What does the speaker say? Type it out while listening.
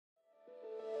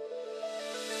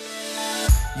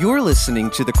You're listening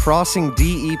to the Crossing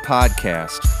DE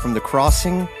podcast from The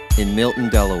Crossing in Milton,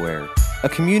 Delaware, a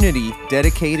community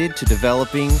dedicated to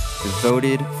developing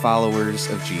devoted followers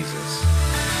of Jesus.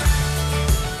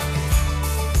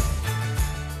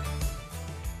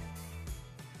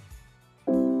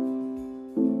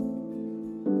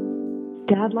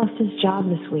 Dad lost his job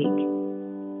this week.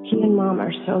 He and Mom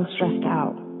are so stressed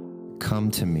out.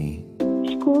 Come to me.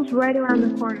 School's right around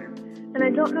the corner, and I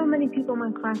don't know many people in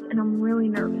my class, and I'm really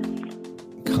nervous.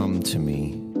 Come to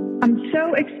me. I'm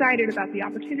so excited about the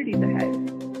opportunities ahead,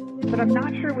 but I'm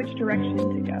not sure which direction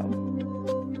to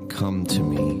go. Come to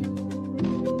me.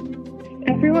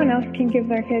 Everyone else can give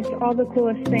their kids all the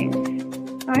coolest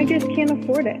things. I just can't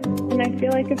afford it, and I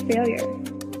feel like a failure.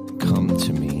 Come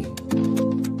to me.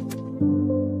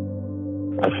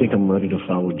 I think I'm ready to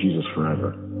follow Jesus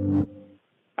forever.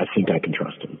 I think I can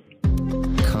trust him.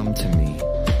 Come to me.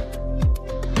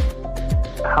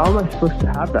 How am I supposed to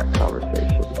have that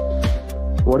conversation?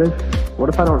 What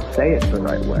if I don't say it the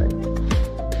right way?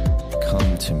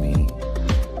 Come to me.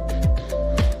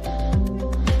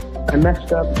 I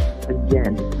messed up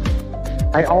again.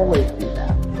 I always do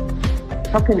that.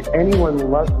 How can anyone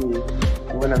love me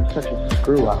when I'm such a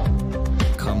screw-up?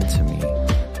 Come to me.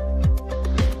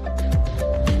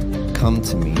 Come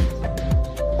to me,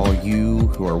 all you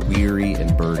who are weary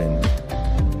and burdened,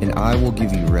 and I will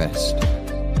give you rest.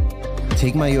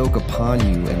 Take my yoke upon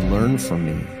you and learn from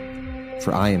me,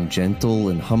 for I am gentle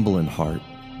and humble in heart,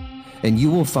 and you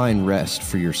will find rest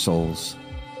for your souls.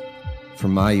 For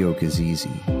my yoke is easy,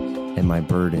 and my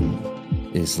burden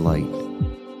is light.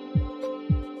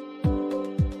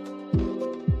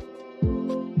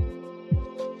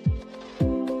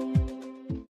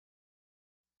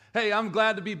 Hey, I'm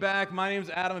glad to be back. My name's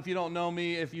Adam. If you don't know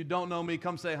me,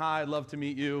 come say hi. I'd love to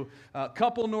meet you. A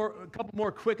couple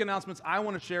more quick announcements I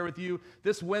want to share with you.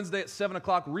 This Wednesday at 7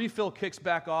 o'clock, Refill kicks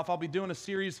back off. I'll be doing a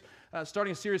series,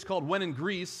 starting a series called When in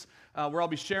Greece, where I'll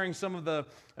be sharing some of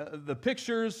the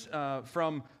pictures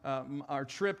from our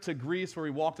trip to Greece, where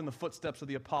we walked in the footsteps of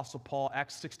the Apostle Paul.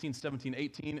 Acts 16, 17,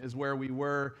 18 is where we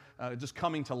were, just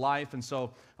coming to life. And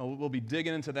so we'll be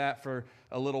digging into that for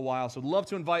a little while. So I'd love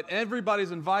to invite,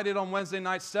 everybody's invited on Wednesday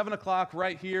night, 7 o'clock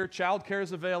right here. Childcare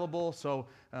is available. So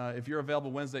if you're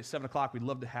available Wednesday, 7 o'clock, we'd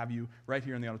love to have you right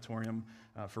here in the auditorium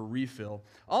for Refill.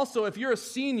 Also, if you're a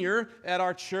senior at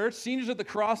our church, Seniors at the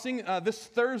Crossing, this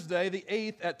Thursday, the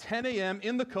 8th at 10 a.m.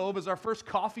 in the Cove is our first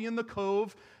Coffee in the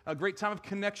Cove, a great time of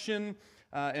connection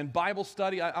and Bible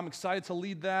study. I'm excited to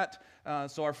lead that.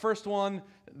 So our first one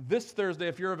this Thursday,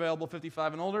 if you're available,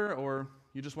 55 and older, or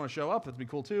you just want to show up, that'd be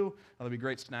cool too. There'll be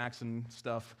great snacks and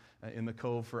stuff in the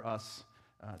Cove for us.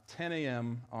 10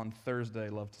 a.m. on Thursday.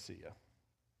 Love to see you.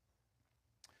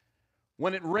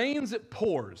 When it rains, it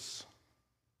pours.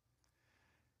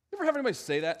 You ever have anybody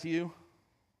say that to you?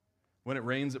 When it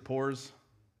rains, it pours.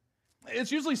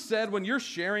 It's usually said when you're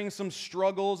sharing some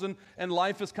struggles and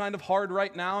life is kind of hard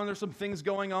right now and there's some things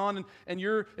going on and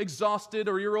you're exhausted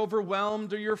or you're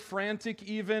overwhelmed or you're frantic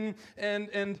even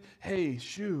and hey,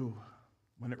 shoo,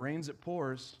 when it rains, it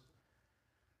pours.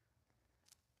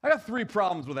 I got 3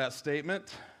 problems with that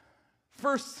statement.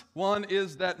 First one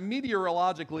is that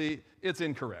meteorologically it's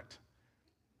incorrect.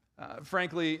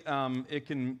 Frankly, it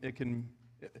can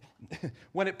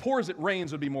when it pours, it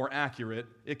rains would be more accurate.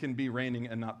 It can be raining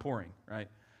and not pouring, right?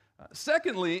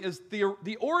 Secondly, is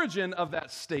the origin of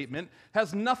that statement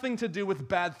has nothing to do with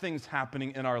bad things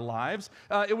happening in our lives.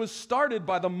 It was started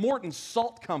by the Morton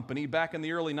Salt Company back in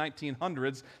the early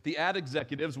 1900s. The ad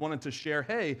executives wanted to share,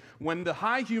 hey, when the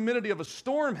high humidity of a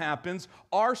storm happens,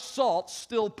 our salt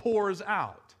still pours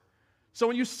out. So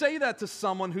when you say that to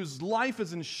someone whose life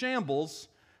is in shambles,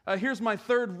 here's my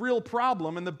third real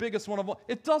problem, and the biggest one of all.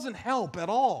 It doesn't help at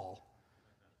all.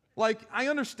 Like, I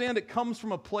understand it comes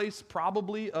from a place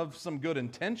probably of some good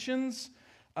intentions,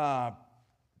 but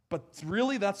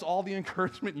really that's all the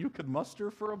encouragement you could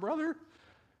muster for a brother?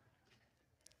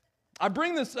 I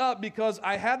bring this up because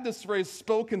I had this phrase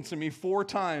spoken to me 4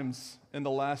 times in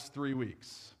the last 3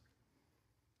 weeks.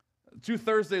 2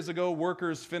 Thursdays ago,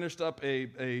 workers finished up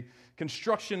a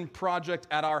construction project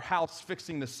at our house,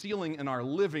 fixing the ceiling in our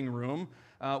living room.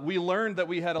 We learned that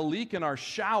we had a leak in our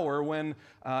shower when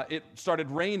it started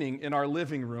raining in our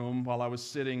living room while I was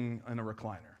sitting in a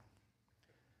recliner.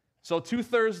 So 2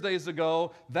 Thursdays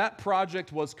ago, that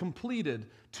project was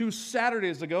completed. 2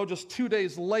 Saturdays ago, just 2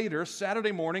 days later,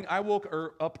 Saturday morning, I woke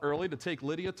up early to take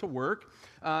Lydia to work,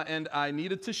 and I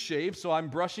needed to shave, so I'm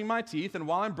brushing my teeth, and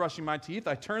while I'm brushing my teeth,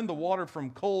 I turn the water from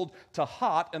cold to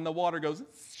hot, and the water goes,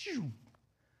 shoo.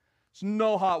 There's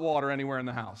no hot water anywhere in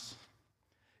the house.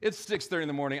 It's 6:30 in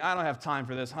the morning. I don't have time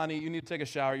for this. Honey, you need to take a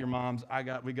shower at your mom's.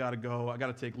 We got to go. I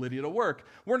got to take Lydia to work.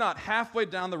 We're not halfway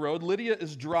down the road. Lydia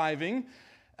is driving,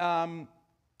 and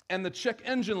the check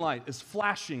engine light is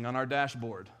flashing on our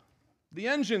dashboard. The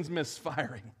engine's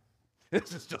misfiring.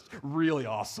 This is just really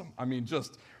awesome. I mean,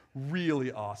 just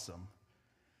really awesome.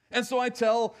 And so I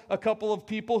tell a couple of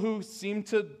people who seem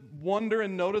to wonder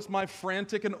and notice my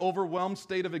frantic and overwhelmed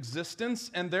state of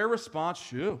existence, and their response,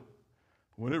 shoo,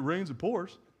 when it rains, it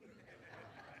pours.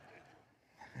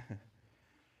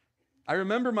 I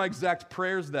remember my exact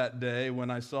prayers that day when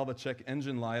I saw the check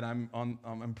engine light.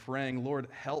 I'm praying, Lord,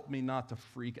 help me not to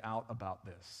freak out about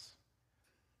this.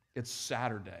 It's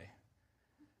Saturday.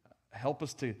 Help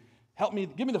me,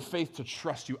 give me the faith to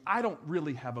trust you. I don't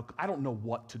know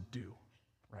what to do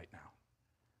right now.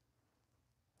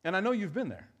 And I know you've been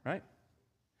there, right?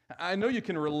 I know you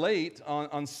can relate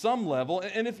on some level.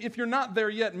 And if you're not there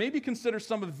yet, maybe consider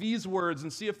some of these words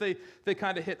and see if they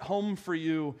kind of hit home for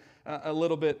you a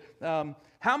little bit.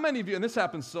 How many of you, and this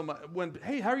happens so much,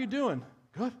 hey, how are you doing?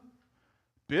 Good.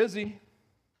 Busy,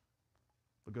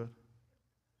 but good.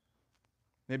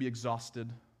 Maybe exhausted.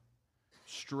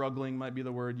 Struggling might be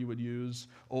the word you would use.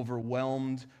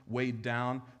 Overwhelmed, weighed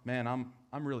down. Man, I'm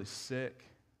really sick.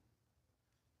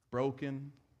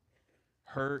 Broken,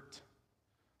 hurt,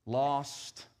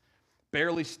 lost,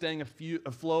 barely staying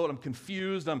afloat. I'm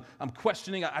confused. I'm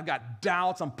questioning. I've got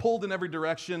doubts. I'm pulled in every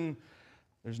direction.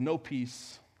 There's no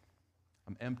peace.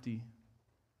 I'm empty.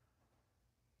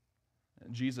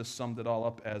 And Jesus summed it all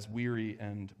up as weary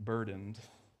and burdened.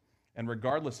 And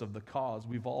regardless of the cause,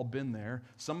 we've all been there.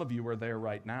 Some of you are there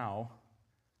right now,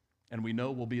 and we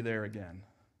know we'll be there again.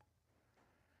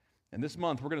 And this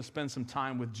month, we're going to spend some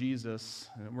time with Jesus,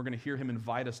 and we're going to hear him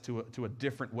invite us to a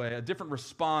different way, a different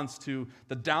response to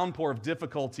the downpour of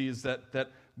difficulties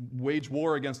that wage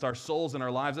war against our souls and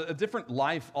our lives, a different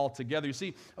life altogether. You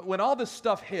see, when all this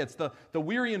stuff hits, the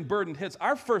weary and burdened hits,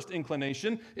 our first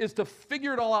inclination is to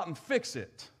figure it all out and fix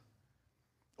it.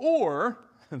 Or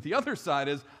the other side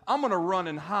is, I'm going to run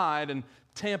and hide and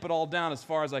tamp it all down as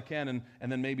far as I can,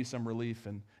 and then maybe some relief.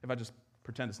 And if I just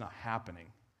pretend it's not happening,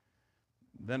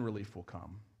 then relief will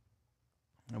come.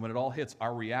 And when it all hits,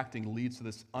 our reacting leads to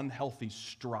this unhealthy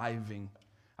striving,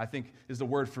 I think is the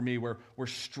word for me, where we're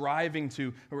striving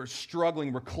we're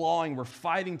struggling, we're clawing, we're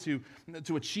fighting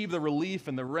to achieve the relief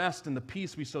and the rest and the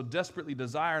peace we so desperately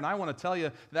desire. And I want to tell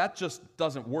you, that just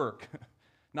doesn't work.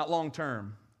 Not long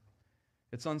term.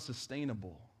 It's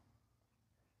unsustainable.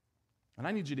 And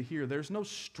I need you to hear, there's no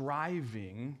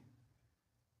striving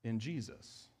in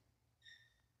Jesus.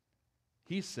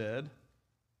 He said,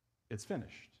 it's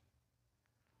finished.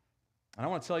 And I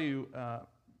want to tell you,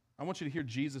 I want you to hear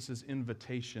Jesus'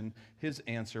 invitation, his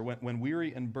answer, when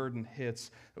weary and burden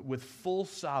hits, with full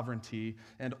sovereignty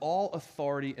and all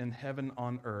authority in heaven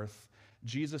on earth,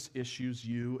 Jesus issues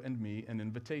you and me an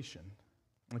invitation.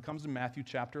 And it comes in Matthew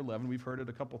chapter 11. We've heard it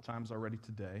a couple times already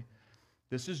today.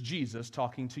 This is Jesus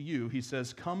talking to you. He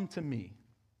says, come to me,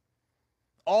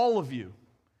 all of you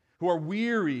who are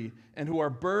weary and who are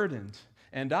burdened,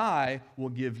 and I will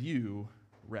give you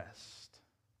rest.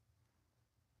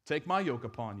 Take my yoke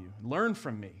upon you. Learn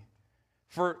from me.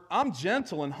 For I'm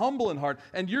gentle and humble in heart,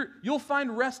 and you'll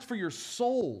find rest for your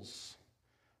souls.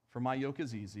 For my yoke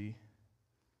is easy,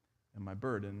 and my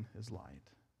burden is light.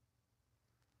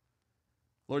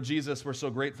 Lord Jesus, we're so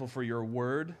grateful for your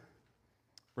word.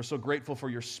 We're so grateful for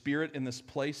your spirit in this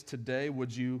place today.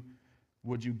 Would you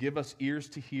give us ears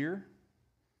to hear,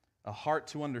 a heart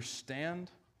to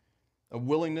understand, a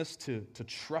willingness to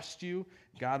trust you?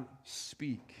 God,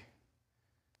 speak,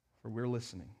 for we're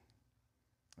listening.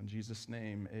 In Jesus'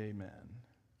 name, amen.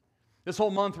 This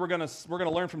whole month, we're gonna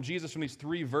learn from Jesus from these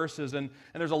 3 verses, and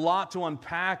there's a lot to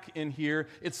unpack in here.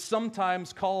 It's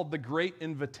sometimes called the Great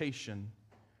Invitation.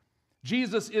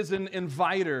 Jesus is an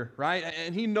inviter, right?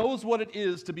 And he knows what it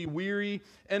is to be weary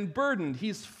and burdened.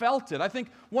 He's felt it. I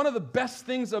think one of the best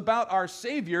things about our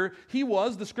Savior, he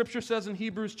was, the scripture says in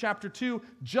Hebrews chapter 2,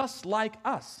 just like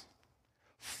us,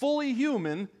 fully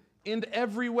human in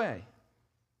every way.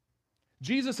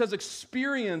 Jesus has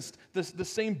experienced the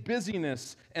same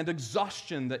busyness and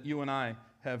exhaustion that you and I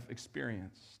have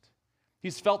experienced.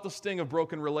 He's felt the sting of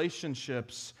broken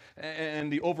relationships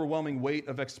and the overwhelming weight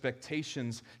of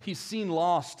expectations. He's seen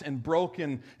lost and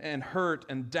broken and hurt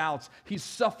and doubts. He's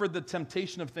suffered the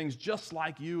temptation of things just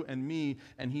like you and me,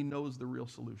 and he knows the real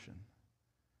solution.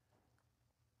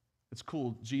 It's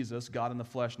cool. Jesus, God in the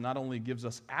flesh, not only gives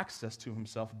us access to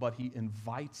himself, but he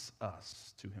invites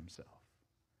us to himself.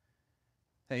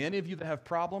 Hey, any of you that have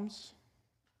problems,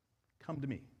 come to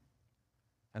me,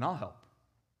 and I'll help.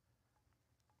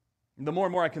 The more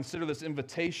and more I consider this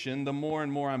invitation, the more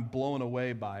and more I'm blown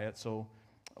away by it. So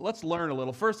let's learn a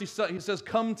little. First, he says,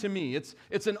 come to me.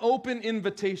 It's an open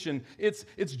invitation. It's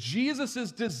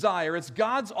Jesus' desire. It's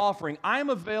God's offering. I'm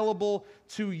available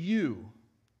to you.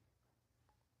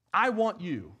 I want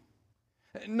you.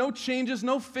 No changes,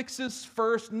 no fixes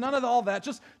first, none of all that.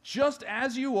 Just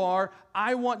as you are,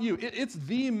 I want you. It's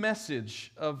the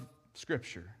message of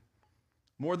Scripture.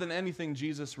 More than anything,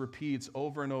 Jesus repeats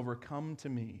over and over, come to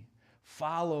me,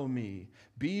 follow me,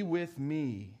 be with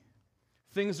me.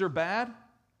 Things are bad?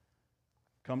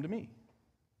 Come to me.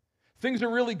 Things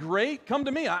are really great? Come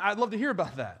to me. I'd love to hear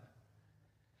about that.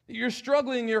 You're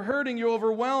struggling, you're hurting, you're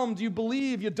overwhelmed, you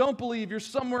believe, you don't believe, you're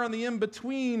somewhere on the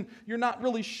in-between, you're not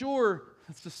really sure.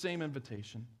 It's the same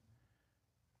invitation.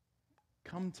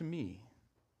 Come to me.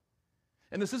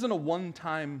 And this isn't a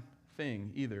one-time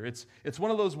thing either. It's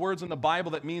one of those words in the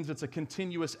Bible that means it's a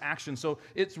continuous action. So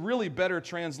it's really better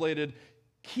translated,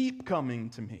 keep coming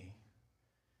to me.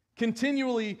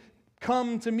 Continually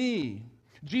come to me.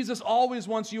 Jesus always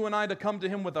wants you and I to come to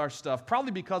him with our stuff,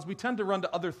 probably because we tend to run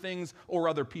to other things or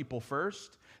other people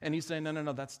first. And he's saying,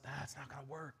 no, that's not going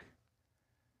to work.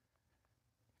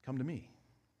 Come to me.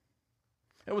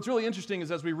 And what's really interesting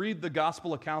is as we read the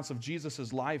gospel accounts of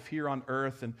Jesus' life here on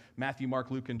earth in Matthew, Mark,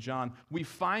 Luke, and John, we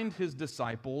find his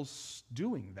disciples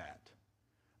doing that.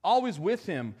 Always with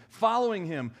him, following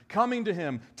him, coming to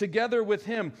him, together with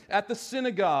him at the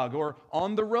synagogue or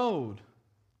on the road,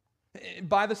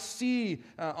 by the sea,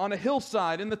 on a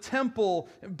hillside, in the temple,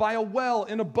 by a well,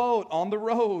 in a boat, on the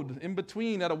road, in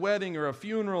between, at a wedding or a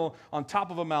funeral, on top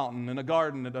of a mountain, in a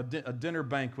garden, at a dinner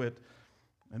banquet,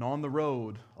 and on the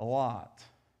road a lot.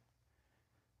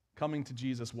 Coming to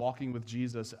Jesus, walking with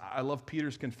Jesus. I love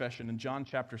Peter's confession in John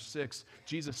chapter 6.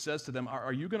 Jesus says to them,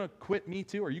 are you going to quit me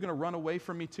too? Are you going to run away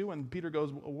from me too? And Peter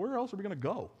goes, where else are we going to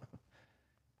go?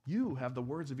 You have the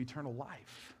words of eternal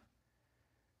life.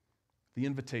 The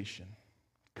invitation,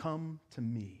 come to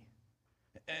me.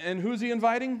 And who's he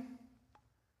inviting?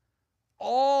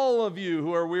 All of you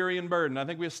who are weary and burdened. I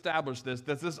think we established this.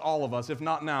 This is all of us. If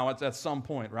not now, it's at some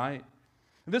point, right?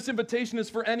 This invitation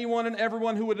is for anyone and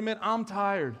everyone who would admit, I'm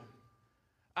tired.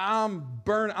 I'm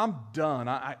burned. I'm done.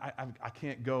 I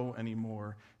can't go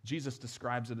anymore. Jesus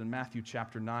describes it in Matthew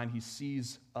chapter 9. He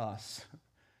sees us.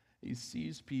 He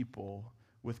sees people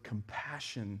with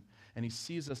compassion, and he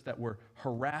sees us that we're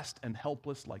harassed and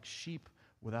helpless like sheep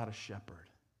without a shepherd.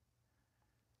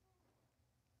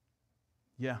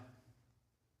 Yeah,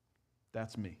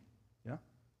 that's me. Yeah?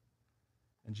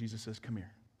 And Jesus says, come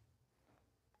here.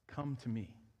 Come to me.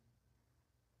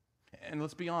 And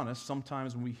let's be honest,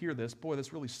 sometimes when we hear this, boy,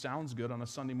 this really sounds good on a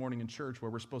Sunday morning in church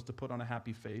where we're supposed to put on a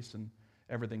happy face and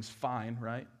everything's fine,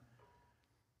 right?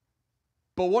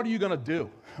 But what are you going to do?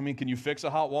 I mean, can you fix a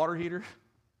hot water heater?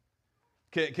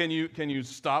 Can you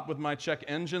stop with my check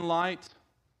engine light?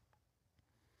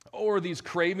 Or these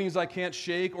cravings I can't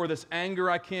shake, or this anger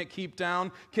I can't keep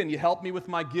down? Can you help me with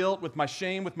my guilt, with my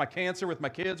shame, with my cancer, with my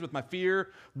kids, with my fear?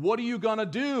 What are you going to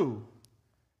do,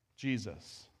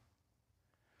 Jesus?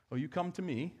 Well, you come to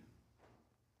me,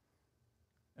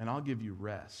 and I'll give you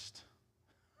rest.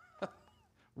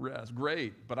 Rest,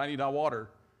 great, but I need hot water.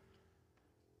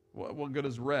 What good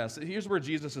is rest? Here's where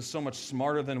Jesus is so much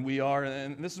smarter than we are,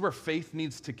 and this is where faith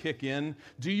needs to kick in.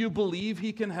 Do you believe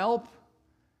he can help?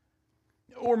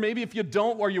 Or maybe if you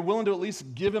don't, are you willing to at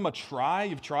least give him a try?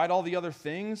 You've tried all the other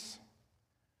things.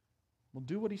 Well,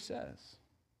 do what he says.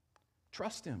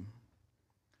 Trust him.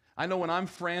 I know when I'm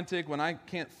frantic, when I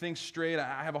can't think straight,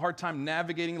 I have a hard time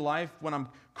navigating life when I'm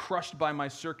crushed by my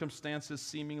circumstances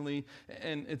seemingly,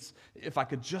 and it's if I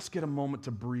could just get a moment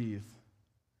to breathe.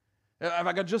 If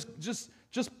I could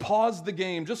just pause the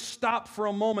game, just stop for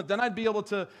a moment, then I'd be able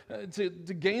to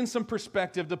gain some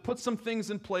perspective, to put some things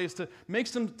in place, to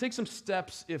take some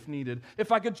steps if needed.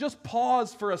 If I could just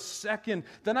pause for a second,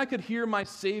 then I could hear my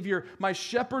Savior, my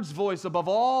shepherd's voice above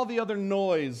all the other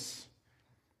noise,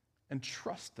 and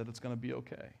trust that it's going to be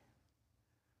okay.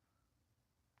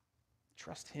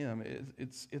 Trust him.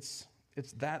 It's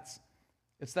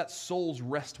that soul's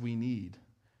rest we need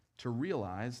to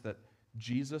realize that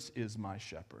Jesus is my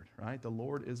shepherd, right? The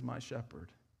Lord is my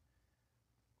shepherd.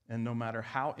 And no matter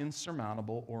how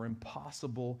insurmountable or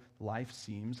impossible life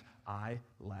seems, I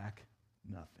lack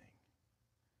nothing.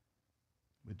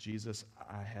 With Jesus,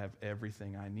 I have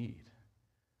everything I need.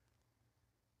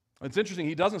 It's interesting,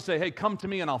 he doesn't say, hey, come to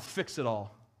me and I'll fix it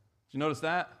all. Did you notice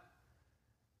that?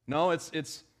 No,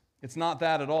 it's not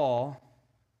that at all.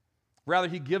 Rather,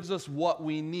 he gives us what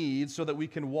we need so that we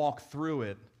can walk through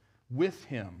it with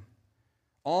him.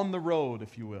 On the road,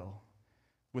 if you will,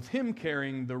 with him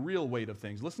carrying the real weight of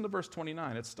things. Listen to verse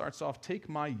 29. It starts off, take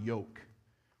my yoke.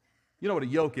 You know what a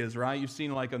yoke is, right? You've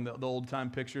seen like in the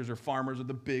old-time pictures or farmers with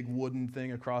the big wooden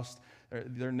thing across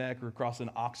their neck or across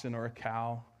an oxen or a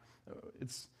cow.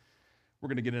 We're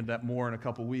going to get into that more in a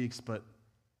couple weeks, but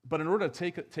in order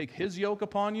to take his yoke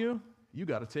upon you, you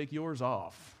got to take yours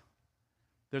off.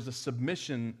 There's a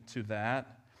submission to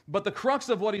that. But the crux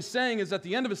of what he's saying is at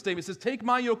the end of his statement, he says, take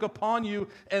my yoke upon you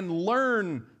and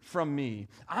learn from me.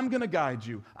 I'm going to guide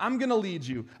you. I'm going to lead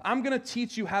you. I'm going to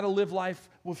teach you how to live life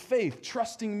with faith,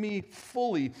 trusting me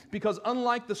fully, because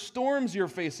unlike the storms you're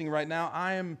facing right now,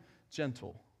 I am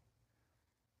gentle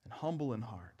and humble in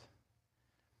heart,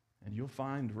 and you'll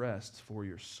find rest for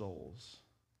your souls.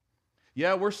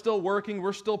 Yeah, we're still working,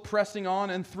 we're still pressing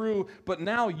on and through, but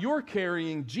now you're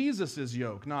carrying Jesus'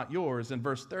 yoke, not yours. And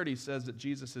verse 30 says that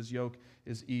Jesus' yoke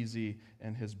is easy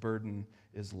and his burden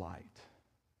is light.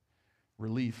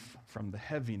 Relief from the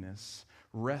heaviness,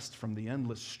 rest from the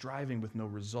endless striving with no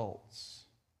results.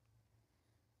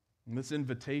 And this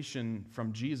invitation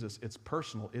from Jesus, it's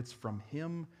personal. It's from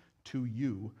him to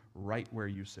you right where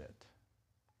you sit.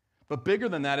 But bigger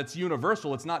than that, it's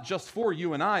universal. It's not just for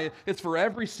you and I. It's for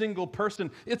every single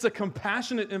person. It's a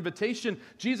compassionate invitation.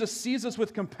 Jesus sees us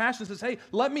with compassion and says, hey,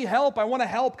 let me help. I want to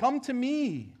help. Come to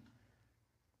me.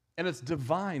 And it's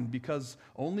divine because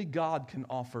only God can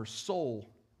offer soul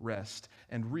rest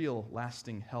and real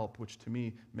lasting help, which to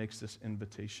me makes this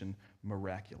invitation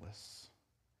miraculous.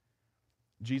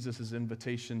 Jesus'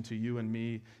 invitation to you and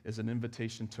me is an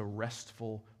invitation to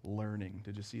restful learning.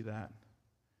 Did you see that?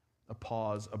 A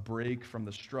pause, a break from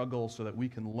the struggle so that we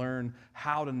can learn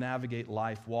how to navigate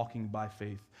life walking by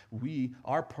faith.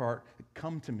 Our part,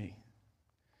 come to me.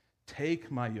 Take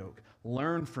my yoke.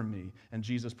 Learn from me. And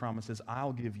Jesus promises,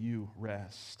 I'll give you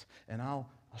rest and I'll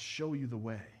show you the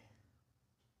way.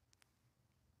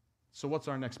 So what's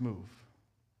our next move?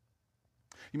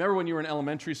 You remember when you were in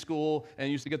elementary school and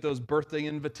you used to get those birthday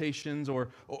invitations, or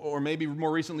maybe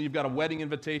more recently you've got a wedding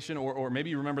invitation, or maybe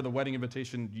you remember the wedding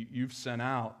invitation you've sent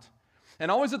out. And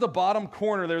always at the bottom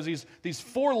corner, there's these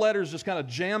four letters just kind of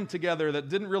jammed together that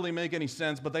didn't really make any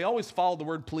sense, but they always followed the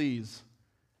word please.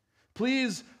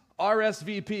 Please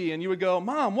RSVP. And you would go,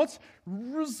 Mom, what's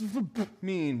RSVP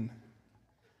mean?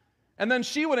 And then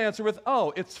she would answer with,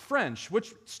 oh, it's French,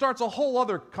 which starts a whole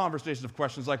other conversation of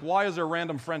questions like, why is there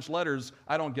random French letters?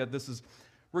 I don't get this.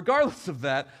 Regardless of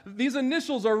that, these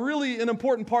initials are really an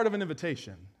important part of an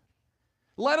invitation.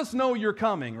 Let us know you're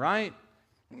coming, right?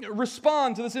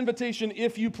 Respond to this invitation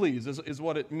if you please, is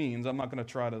what it means. I'm not going to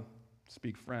try to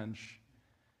speak French.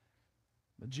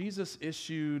 But Jesus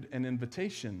issued an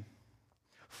invitation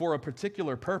for a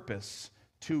particular purpose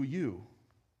to you.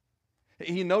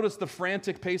 He noticed the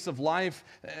frantic pace of life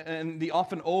and the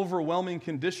often overwhelming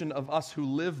condition of us who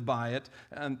live by it,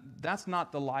 and that's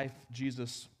not the life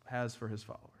Jesus has for his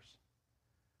followers.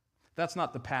 That's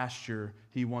not the pasture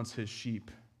he wants his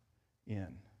sheep in.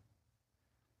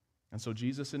 And so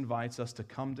Jesus invites us to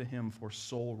come to him for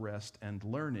soul rest and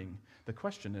learning. The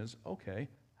question is, okay,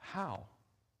 how?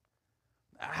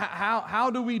 How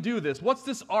do we do this? What's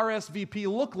this RSVP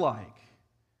look like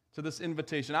to this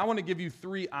invitation? I want to give you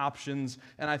three options,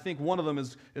 and I think one of them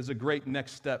is a great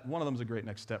next step. One of them is a great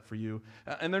next step for you.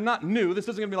 And they're not new. This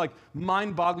isn't going to be like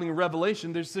mind-boggling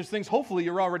revelation. There's things hopefully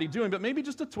you're already doing, but maybe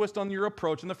just a twist on your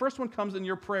approach. And the first one comes in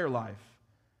your prayer life.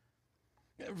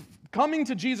 Coming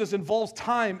to Jesus involves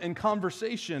time and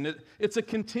conversation. It's a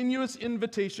continuous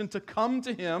invitation to come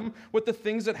to him with the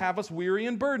things that have us weary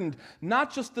and burdened,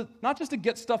 not just to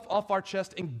get stuff off our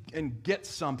chest and get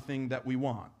something that we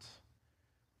want.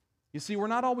 You see, we're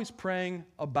not always praying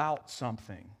about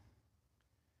something.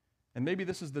 And maybe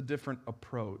this is the different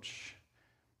approach.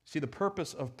 See, the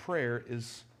purpose of prayer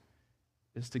is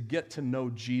to get to know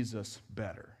Jesus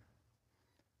better.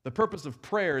 The purpose of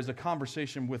prayer is a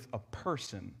conversation with a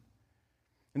person.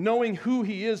 Knowing who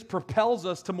he is propels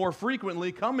us to more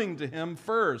frequently coming to him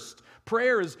first.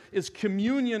 Prayer is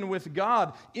communion with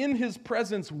God, in his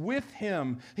presence with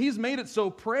him. He's made it so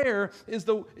prayer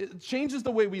it changes the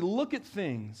way we look at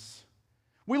things.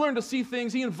 We learn to see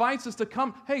things. He invites us to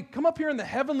come up here in the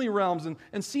heavenly realms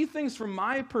and see things from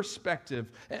my perspective.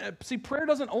 See, prayer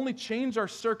doesn't only change our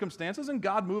circumstances, and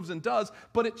God moves and does,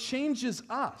 but it changes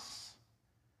us.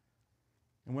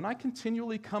 And when I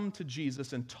continually come to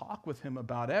Jesus and talk with him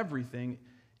about everything,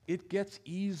 it gets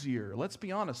easier. Let's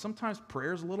be honest, sometimes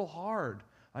prayer is a little hard.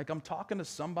 Like I'm talking to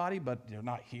somebody, but they're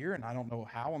not here, and I don't know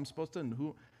how I'm supposed to, and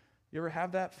who. You ever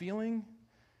have that feeling?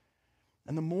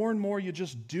 And the more and more you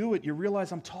just do it, you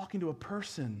realize I'm talking to a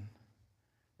person,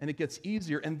 and it gets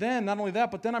easier. And then, not only that,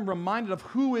 but then I'm reminded of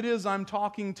who it is I'm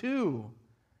talking to.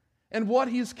 and what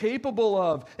He's capable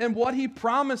of and what He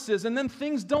promises, and then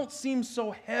things don't seem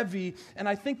so heavy, and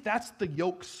I think that's the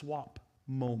yoke swap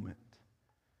moment.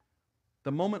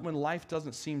 The moment when life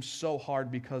doesn't seem so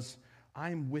hard because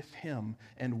I'm with Him,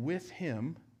 and with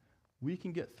Him, we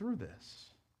can get through this.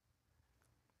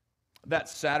 That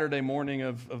Saturday morning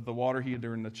of the water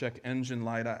heater and the check engine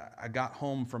light, I got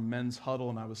home from men's huddle,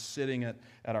 and I was sitting at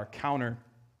our counter,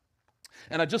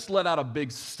 and I just let out a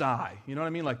big sigh. You know what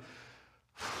I mean? Like,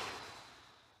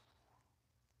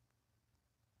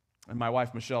 and my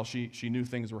wife, Michelle, she knew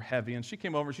things were heavy, and she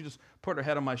came over, she just put her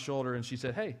head on my shoulder, and she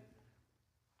said, "Hey,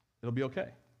 it'll be okay.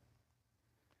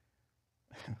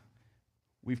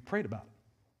 We've prayed about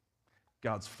it.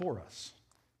 God's for us.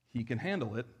 He can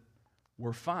handle it.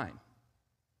 We're fine."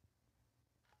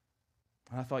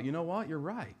 And I thought, you know what? You're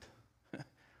right.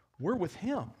 We're with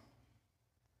Him.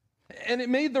 And it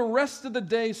made the rest of the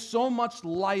day so much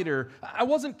lighter. I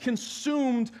wasn't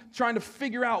consumed trying to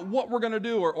figure out what we're going to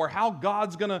do or how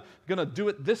God's going to do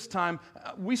it this time.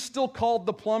 We still called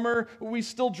the plumber. We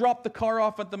still dropped the car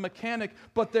off at the mechanic.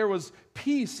 But there was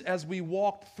peace as we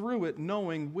walked through it,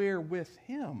 knowing we're with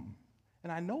Him.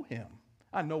 And I know Him.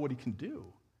 I know what He can do.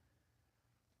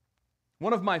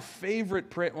 One of my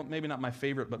favorite prayers, well, maybe not my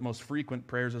favorite, but most frequent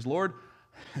prayers is, "Lord,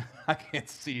 I can't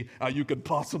see how you could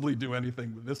possibly do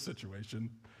anything with this situation,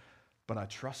 but I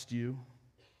trust you.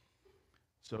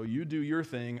 So you do your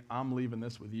thing. I'm leaving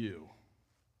this with you."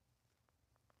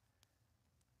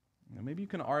 Now, maybe you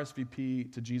can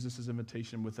RSVP to Jesus'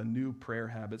 invitation with a new prayer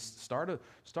habit. Start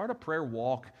a prayer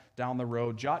walk down the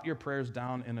road. Jot your prayers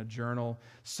down in a journal.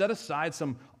 Set aside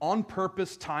some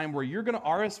on-purpose time where you're going to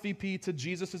RSVP to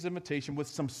Jesus' invitation with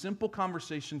some simple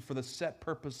conversation for the set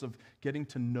purpose of getting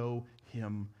to know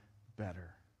Him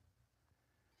better.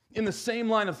 In the same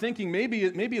line of thinking, maybe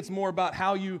it's more about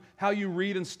how you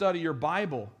read and study your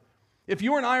Bible. If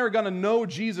you and I are going to know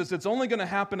Jesus, it's only going to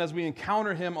happen as we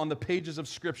encounter Him on the pages of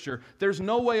Scripture. There's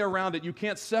no way around it. You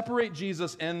can't separate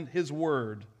Jesus and His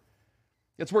Word.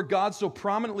 It's where God so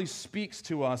prominently speaks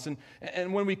to us.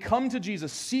 And when we come to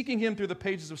Jesus, seeking Him through the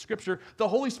pages of Scripture, the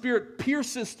Holy Spirit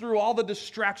pierces through all the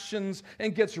distractions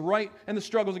and gets right, and the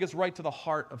struggles, and gets right to the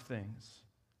heart of things.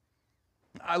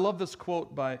 I love this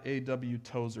quote by A.W.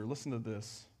 Tozer. Listen to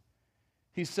this.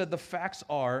 He said, "The facts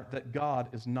are that God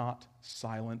is not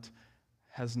silent,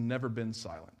 has never been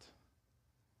silent.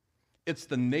 It's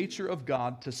the nature of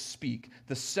God to speak.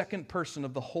 The second person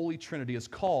of the Holy Trinity is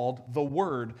called the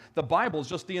Word. The Bible is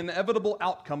just the inevitable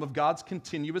outcome of God's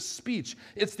continuous speech.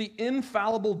 It's the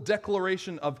infallible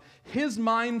declaration of His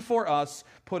mind for us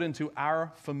put into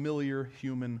our familiar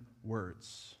human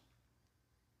words."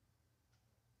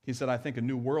 He said, "I think a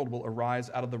new world will arise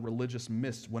out of the religious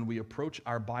mist when we approach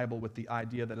our Bible with the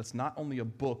idea that it's not only a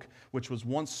book which was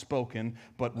once spoken,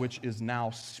 but which is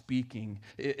now speaking.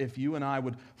 If you and I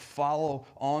would follow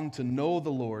on to know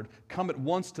the Lord, come at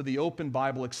once to the open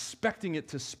Bible, expecting it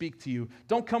to speak to you.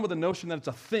 Don't come with the notion that it's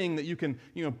a thing that you can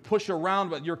push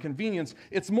around at your convenience.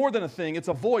 It's more than a thing. It's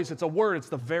a voice. It's a word. It's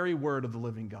the very word of the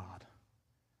living God."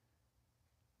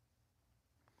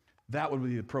 That would be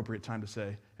the appropriate time to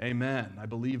say, "Amen, I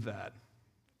believe that."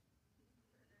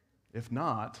 If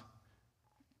not,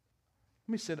 let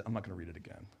me say that. I'm not going to read it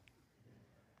again.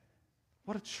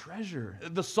 What a treasure.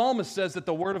 The psalmist says that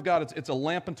the Word of God, it's a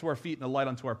lamp unto our feet and a light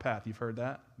unto our path. You've heard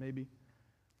that, maybe?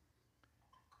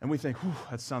 And we think,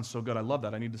 that sounds so good. I love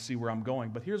that. I need to see where I'm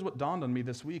going. But here's what dawned on me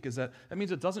this week is that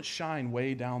means it doesn't shine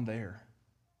way down there.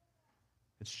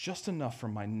 It's just enough for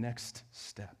my next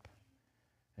step.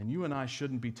 And you and I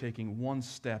shouldn't be taking one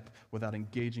step without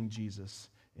engaging Jesus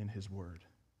in His Word.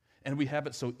 And we have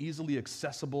it so easily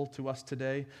accessible to us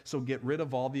today, so get rid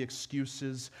of all the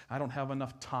excuses. I don't have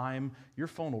enough time. Your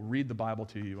phone will read the Bible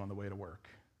to you on the way to work.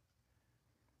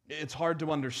 It's hard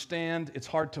to understand. It's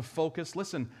hard to focus.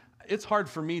 Listen, it's hard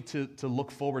for me to look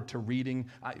forward to reading.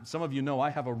 Some of you know I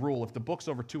have a rule. If the book's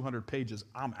over 200 pages,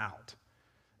 I'm out.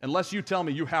 Unless you tell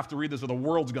me you have to read this or the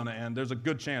world's going to end, there's a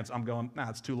good chance I'm going,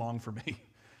 it's too long for me.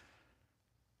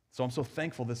 So I'm so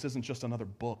thankful this isn't just another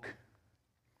book.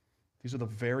 These are the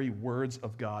very words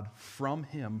of God from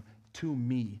Him to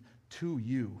me, to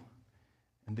you,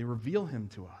 and they reveal Him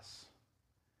to us.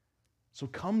 So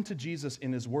come to Jesus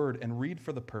in His Word and read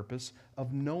for the purpose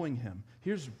of knowing Him.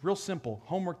 Here's real simple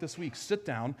homework this week. Sit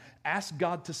down, ask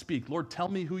God to speak. Lord, tell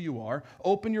me who you are.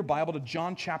 Open your Bible to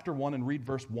John chapter 1 and read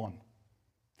verse 1.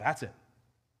 That's it.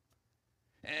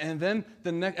 And then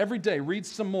every day, read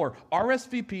some more.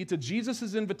 RSVP to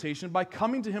Jesus' invitation by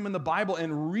coming to Him in the Bible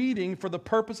and reading for the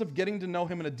purpose of getting to know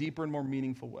Him in a deeper and more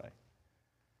meaningful way.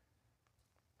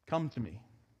 Come to me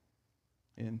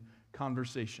in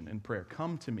conversation in prayer.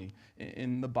 Come to me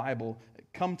in the Bible.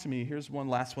 Come to me. Here's one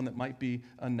last one that might be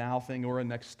a now thing or a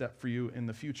next step for you in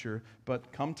the future,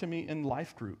 but come to me in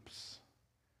life groups.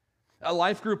 A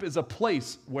life group is a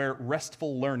place where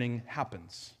restful learning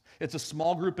happens. It's a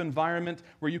small group environment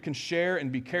where you can share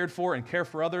and be cared for and care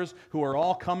for others who are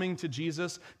all coming to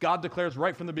Jesus. God declares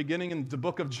right from the beginning in the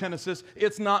book of Genesis,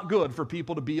 it's not good for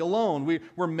people to be alone.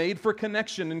 We're made for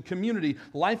connection and community.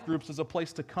 Life groups is a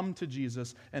place to come to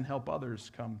Jesus and help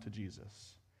others come to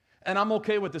Jesus. And I'm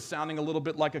okay with this sounding a little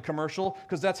bit like a commercial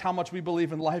because that's how much we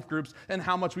believe in life groups and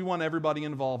how much we want everybody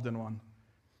involved in one.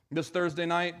 This Thursday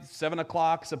night, 7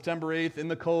 o'clock, September 8th, in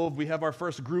the Cove, we have our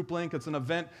first group link. It's an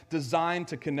event designed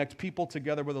to connect people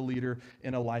together with a leader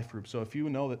in a life group. So if you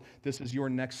know that this is your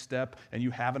next step and you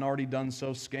haven't already done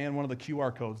so, scan one of the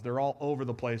QR codes. They're all over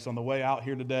the place on the way out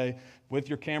here today with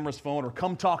your camera's phone, or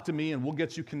come talk to me and we'll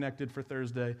get you connected for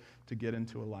Thursday to get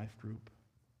into a life group.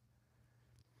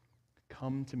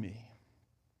 Come to me.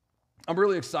 I'm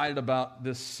really excited about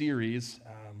this series.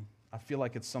 I feel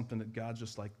like it's something that God's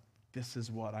just like, this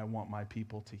is what I want my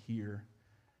people to hear.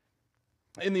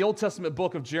 In the Old Testament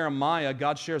book of Jeremiah,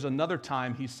 God shares another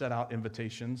time he set out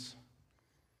invitations.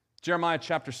 Jeremiah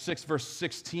chapter 6, verse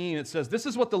 16, it says, "This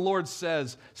is what the Lord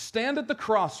says, stand at the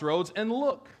crossroads and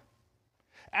look.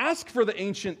 Ask for the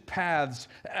ancient paths.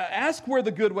 Ask where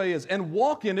the good way is, and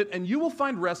walk in it, and you will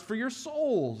find rest for your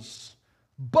souls.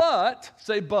 But,"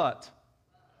 say but.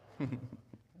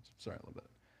 Sorry, I love that.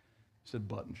 You said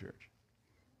but in church.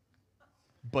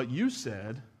 "But you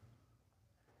said,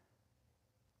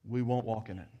 we won't walk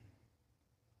in it."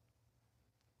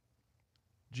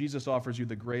 Jesus offers you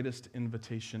the greatest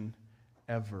invitation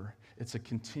ever. It's a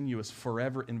continuous,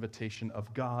 forever invitation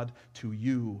of God to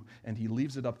you, and he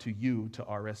leaves it up to you to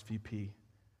RSVP.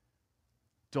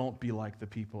 Don't be like the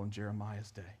people in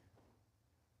Jeremiah's day.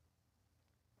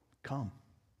 Come.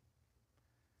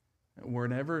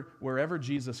 Wherever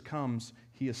Jesus comes,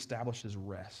 he establishes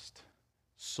rest,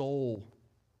 soul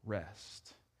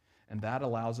rest. And that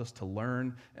allows us to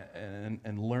learn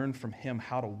and learn from him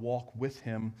how to walk with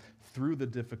him through the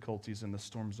difficulties and the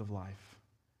storms of life.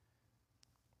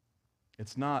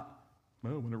 It's not,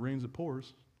 well, when it rains, it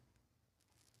pours.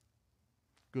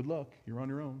 Good luck, you're on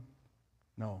your own.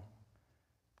 No.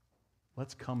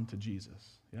 Let's come to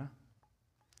Jesus, yeah?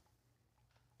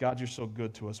 God, you're so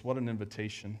good to us. What an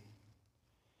invitation.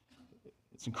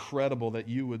 It's incredible that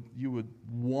you would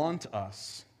want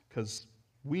us, because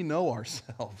we know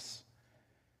ourselves.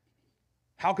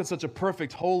 How could such a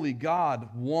perfect, holy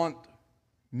God want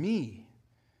me?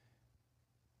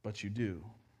 But you do.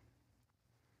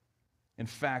 In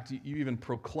fact, you even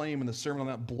proclaim in the Sermon on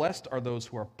the Mount, blessed are those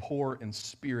who are poor in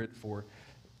spirit, for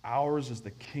ours is the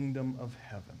kingdom of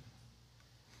heaven.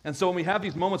 And so when we have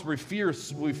these moments where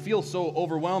we feel so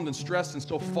overwhelmed and stressed and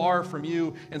so far from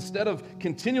you, instead of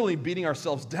continually beating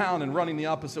ourselves down and running the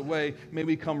opposite way, may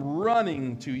we come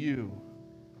running to you,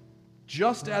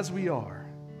 just as we are,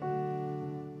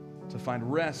 to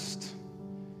find rest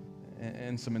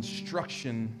and some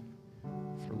instruction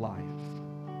for life.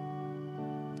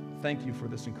 Thank you for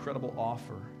this incredible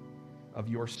offer of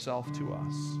yourself to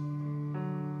us.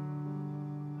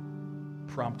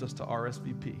 Prompt us to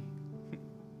RSVP.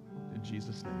 In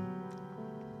Jesus' name,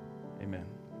 amen.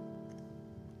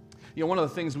 You know, one of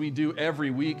the things we do every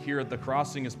week here at The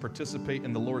Crossing is participate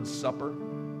in the Lord's Supper.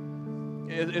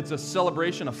 It's a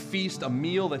celebration, a feast, a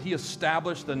meal that he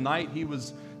established the night he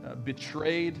was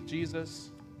betrayed, Jesus.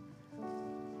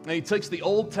 And he takes the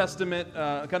Old Testament,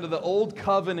 kind of the Old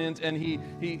Covenant, and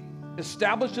he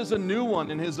establishes a new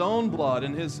one in his own blood,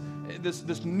 and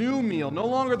this new meal, no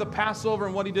longer the Passover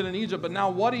and what he did in Egypt, but now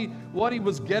what he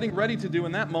was getting ready to do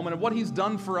in that moment and what he's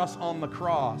done for us on the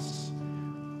cross.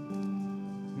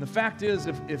 And the fact is,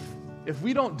 if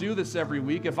we don't do this every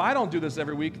week, if I don't do this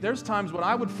every week, there's times when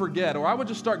I would forget, or I would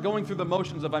just start going through the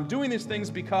motions of I'm doing these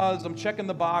things because I'm checking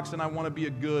the box and I want to be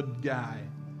a good guy.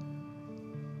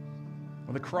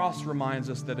 Well, the cross reminds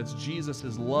us that it's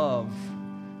Jesus' love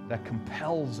that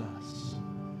compels us.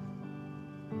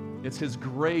 It's his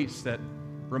grace that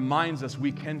reminds us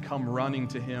we can come running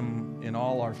to him in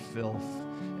all our filth,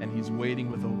 and he's waiting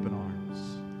with open arms.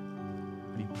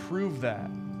 And he proved that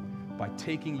by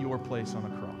taking your place on a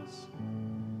cross,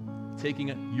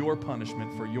 taking your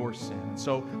punishment for your sin. And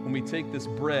so when we take this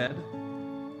bread,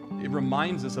 it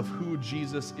reminds us of who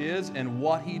Jesus is and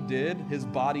what he did, his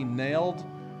body nailed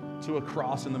to a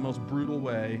cross in the most brutal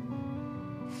way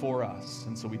for us.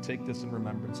 And so we take this in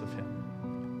remembrance of him.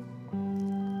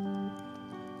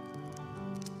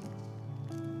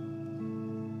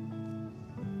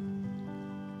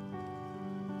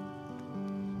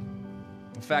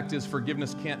 The fact is,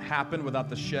 forgiveness can't happen without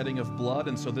the shedding of blood,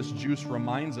 and so this juice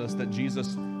reminds us that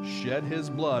Jesus shed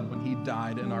his blood when he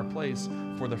died in our place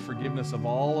for the forgiveness of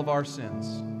all of our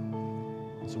sins.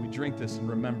 So we drink this in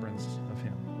remembrance of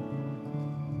him.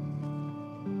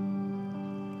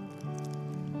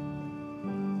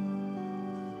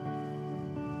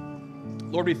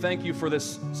 Lord, we thank you for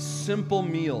this simple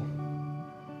meal.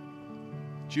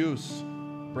 Juice,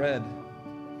 bread,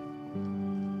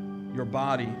 your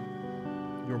body,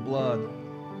 your blood,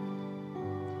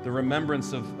 the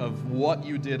remembrance of what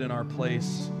you did in our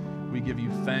place. We give you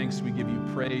thanks, we give you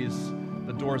praise.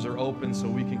 The doors are open so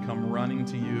we can come running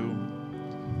to you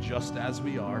just as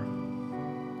we are.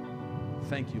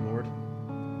 Thank you, Lord.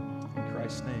 In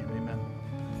Christ's name, amen.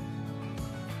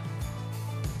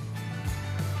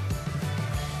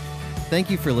 Thank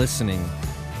you for listening,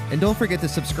 and don't forget to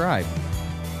subscribe.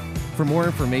 For more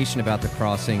information about The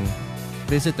Crossing,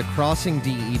 visit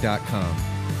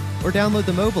thecrossingde.com or download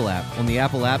the mobile app on the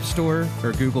Apple App Store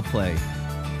or Google Play.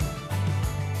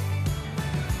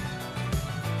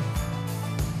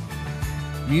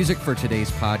 Music for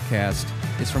today's podcast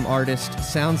is from artist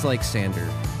Sounds Like Sander,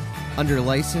 under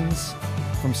license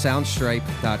from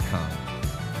soundstripe.com.